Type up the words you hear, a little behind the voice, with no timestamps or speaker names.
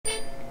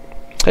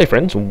Hey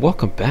friends, and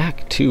welcome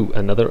back to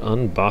another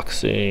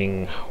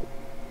unboxing.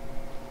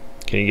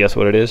 Can you guess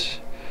what it is?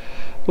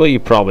 Well, you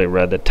probably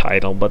read the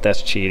title, but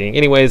that's cheating.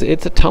 Anyways,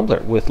 it's a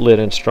tumbler with lid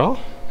and straw,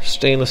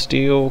 stainless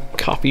steel,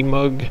 coffee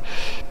mug,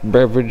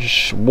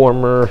 beverage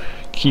warmer,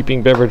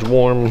 keeping beverage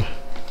warm,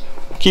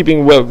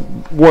 keeping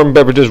warm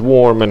beverages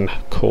warm and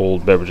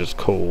cold beverages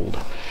cold.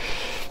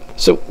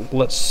 So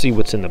let's see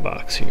what's in the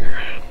box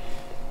here.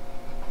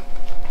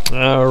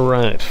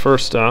 Alright,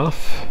 first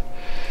off,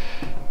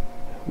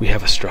 we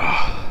have a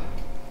straw.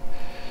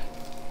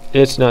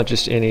 It's not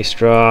just any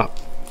straw.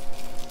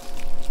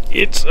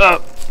 It's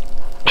a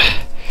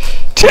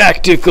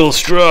tactical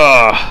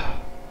straw.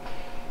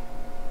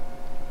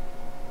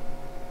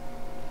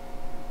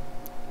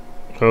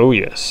 Oh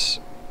yes.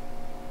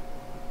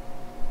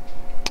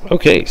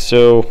 Okay,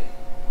 so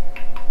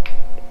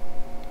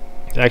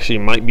actually it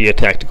might be a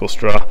tactical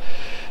straw.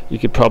 You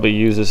could probably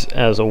use this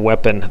as a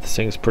weapon. This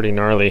thing's pretty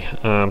gnarly.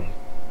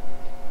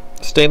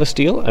 Stainless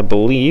steel, I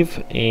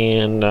believe,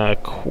 and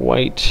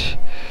quite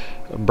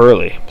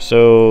burly.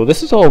 So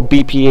this is all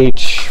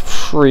BPH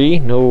free,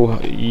 no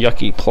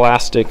yucky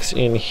plastics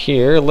in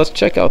here. Let's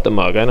check out the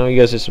mug. I know you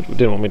guys just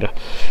didn't want me to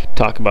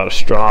talk about a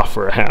straw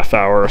for a half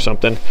hour or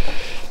something.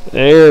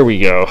 There we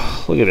go.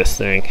 Look at this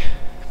thing.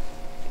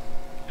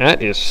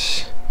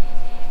 That's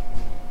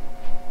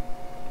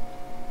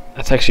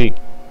actually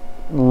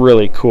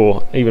really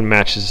cool. It even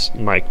matches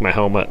my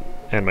helmet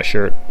and my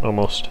shirt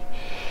almost.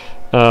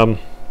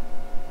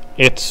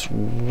 It's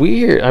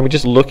weird. I mean,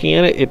 just looking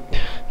at it,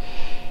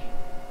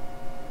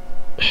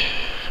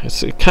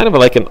 it's kind of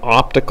like an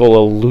optical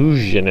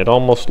illusion. It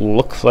almost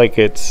looks like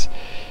it's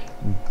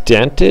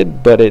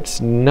dented, but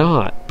it's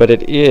not. But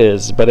it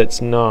is, but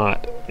it's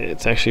not.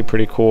 It's actually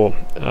pretty cool.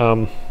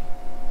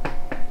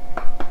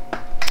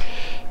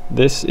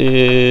 This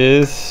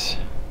is,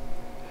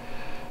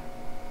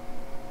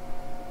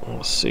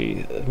 let's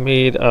see,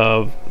 made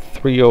of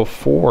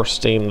 304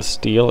 stainless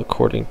steel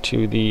according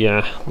to the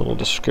little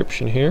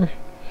description here.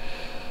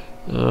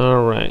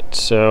 Alright,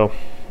 so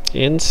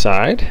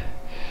inside,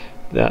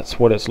 that's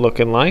what it's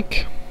looking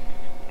like.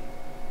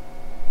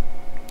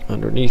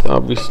 Underneath,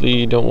 obviously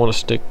you don't want to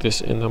stick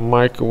this in the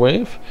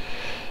microwave.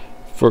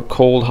 For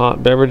cold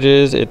hot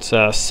beverages, it's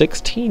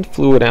 16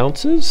 fluid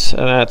ounces,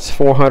 and that's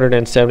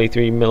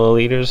 473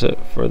 milliliters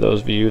for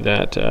those of you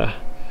that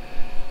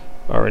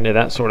are into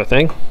that sort of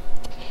thing.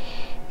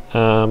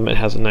 It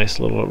has a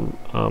nice little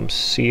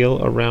seal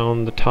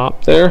around the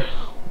top there.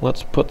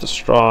 Let's put the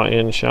straw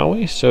in, shall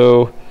we?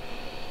 So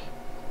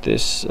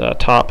this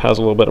top has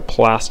a little bit of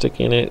plastic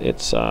in it.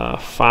 It's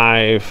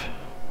 5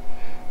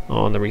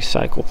 on the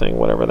recycle thing,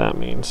 whatever that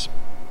means.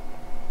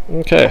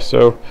 Okay,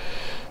 so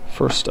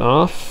first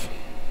off,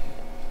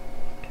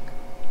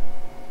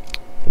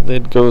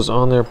 lid goes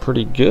on there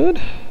pretty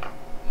good.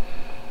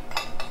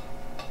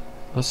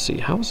 Let's see,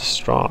 how is the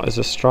straw? Is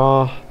the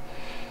straw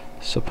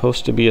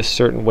supposed to be a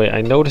certain way?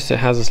 I notice it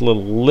has this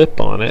little lip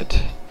on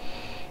it,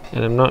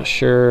 and I'm not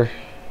sure,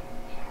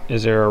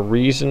 is there a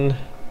reason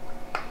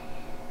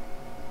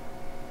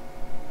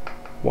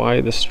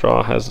why the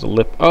straw has the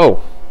lip?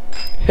 Oh,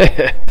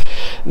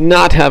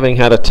 not having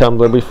had a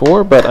tumbler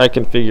before, but I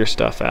can figure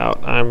stuff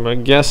out.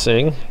 I'm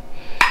guessing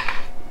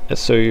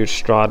it's so your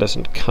straw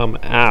doesn't come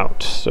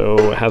out,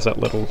 so it has that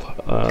little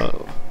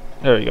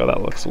there you go,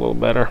 that looks a little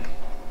better.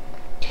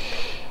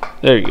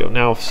 There you go.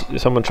 Now if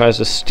someone tries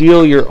to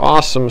steal your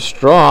awesome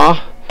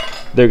straw,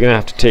 they're gonna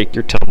have to take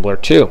your tumbler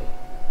too.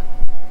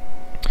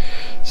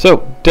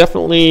 So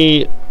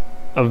definitely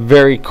a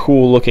very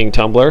cool looking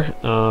tumbler.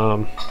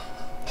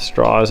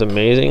 Straw is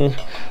amazing.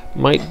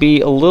 Might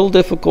be a little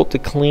difficult to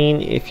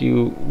clean if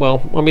you,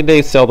 well, I mean,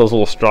 they sell those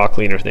little straw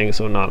cleaner things,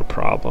 so not a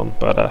problem.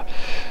 But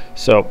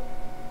so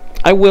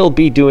I will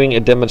be doing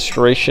a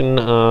demonstration,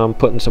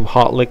 putting some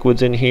hot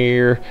liquids in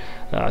here,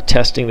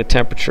 testing the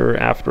temperature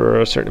after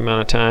a certain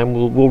amount of time.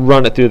 We'll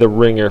run it through the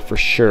ringer for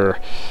sure.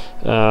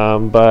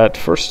 But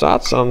first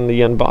thoughts on the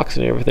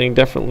unboxing and everything,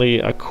 definitely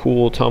a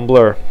cool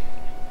tumbler.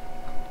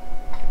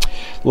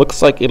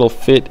 Looks like it'll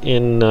fit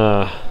in,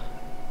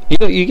 you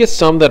know, you get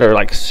some that are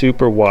like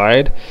super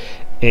wide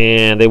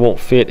and they won't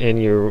fit in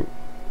your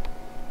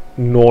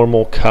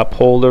normal cup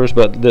holders,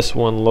 but this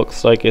one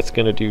looks like it's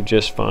going to do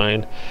just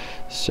fine.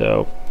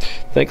 So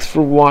thanks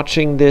for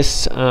watching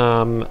this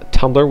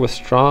tumbler with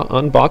straw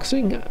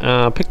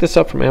unboxing. Pick this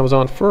up from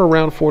Amazon for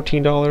around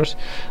 $14.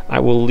 I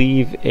will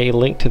leave a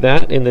link to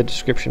that in the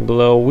description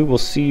below. We will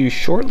see you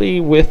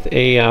shortly with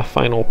a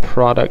final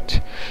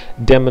product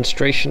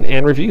demonstration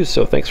and review.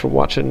 So thanks for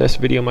watching this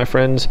video, my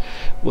friends.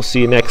 We'll see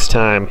you next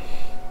time.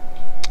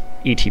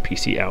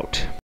 ETPC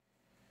out.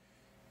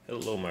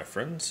 Hello, my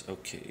friends.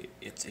 Okay,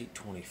 it's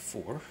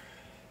 8:24.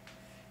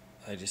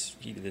 I just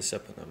heated this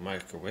up in the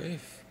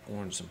microwave,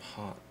 pouring some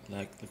hot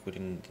liquid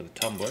into the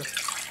tumbler.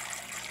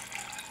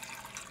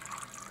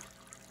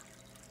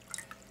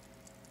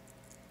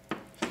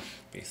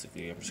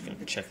 Basically, I'm just going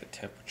to check the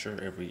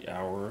temperature every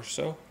hour or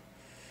so.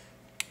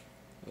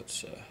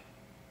 Let's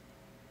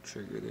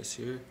trigger this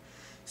here.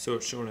 So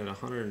it's showing at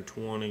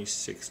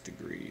 126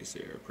 degrees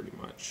there, pretty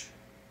much.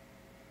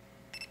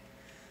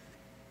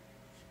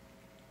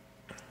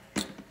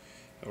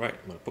 Alright,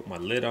 I'm going to put my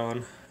lid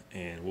on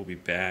and we'll be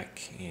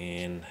back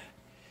in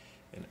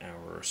an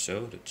hour or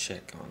so to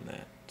check on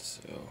that.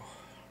 So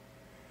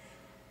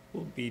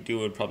we'll be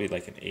doing probably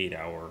like an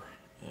 8-hour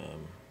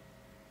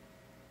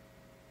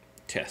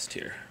test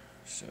here.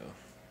 So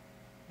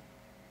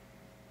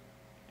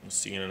we'll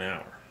see you in an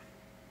hour.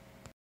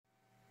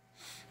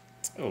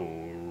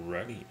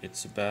 Alrighty,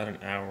 it's about an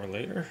hour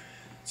later.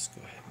 Let's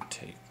go ahead and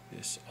take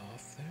this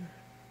off there.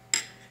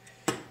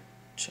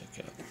 Check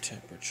out the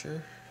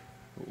temperature.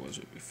 What was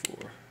it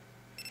before?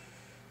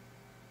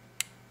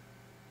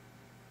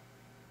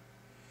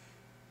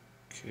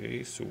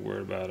 Okay, so we're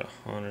about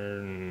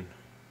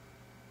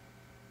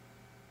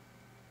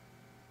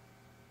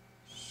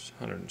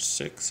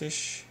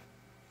 106-ish.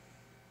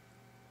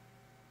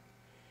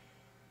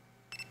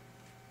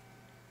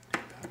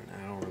 About an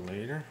hour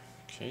later.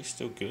 Okay,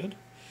 still good.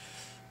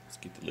 Let's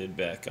get the lid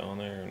back on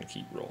there and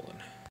keep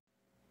rolling.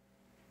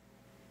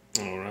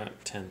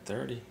 Alright,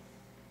 10:30.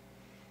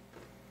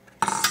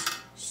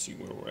 See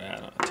where we're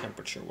at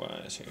temperature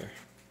wise here.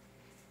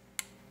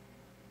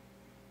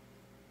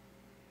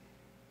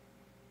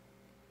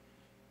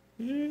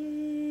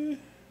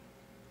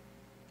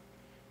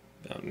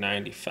 About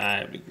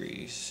 95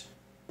 degrees.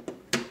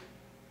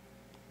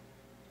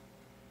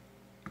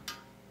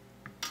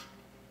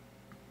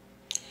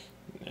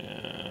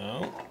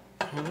 Now,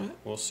 alright,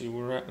 we'll see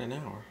where we're at in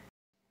an hour.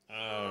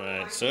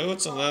 Alright, so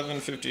it's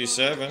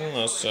 11:57.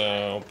 Let's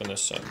open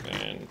this up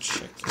and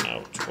check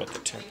out what the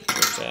temperature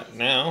is at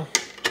now.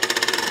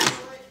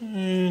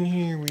 And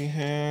here we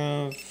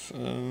have,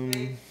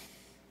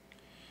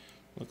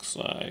 looks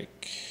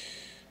like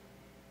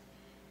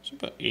it's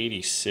about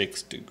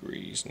 86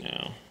 degrees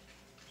now.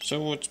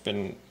 So it's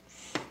been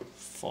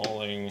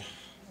falling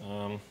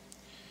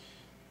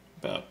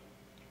about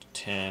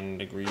 10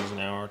 degrees an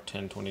hour,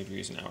 10, 20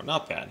 degrees an hour.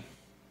 Not bad.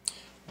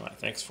 Alright,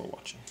 thanks for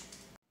watching.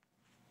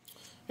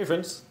 Hey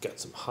friends,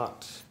 got some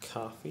hot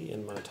coffee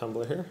in my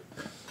tumbler here.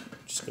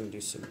 Just going to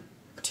do some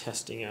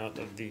testing out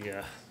of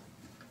the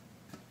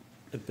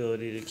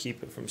ability to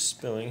keep it from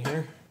spilling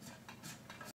here.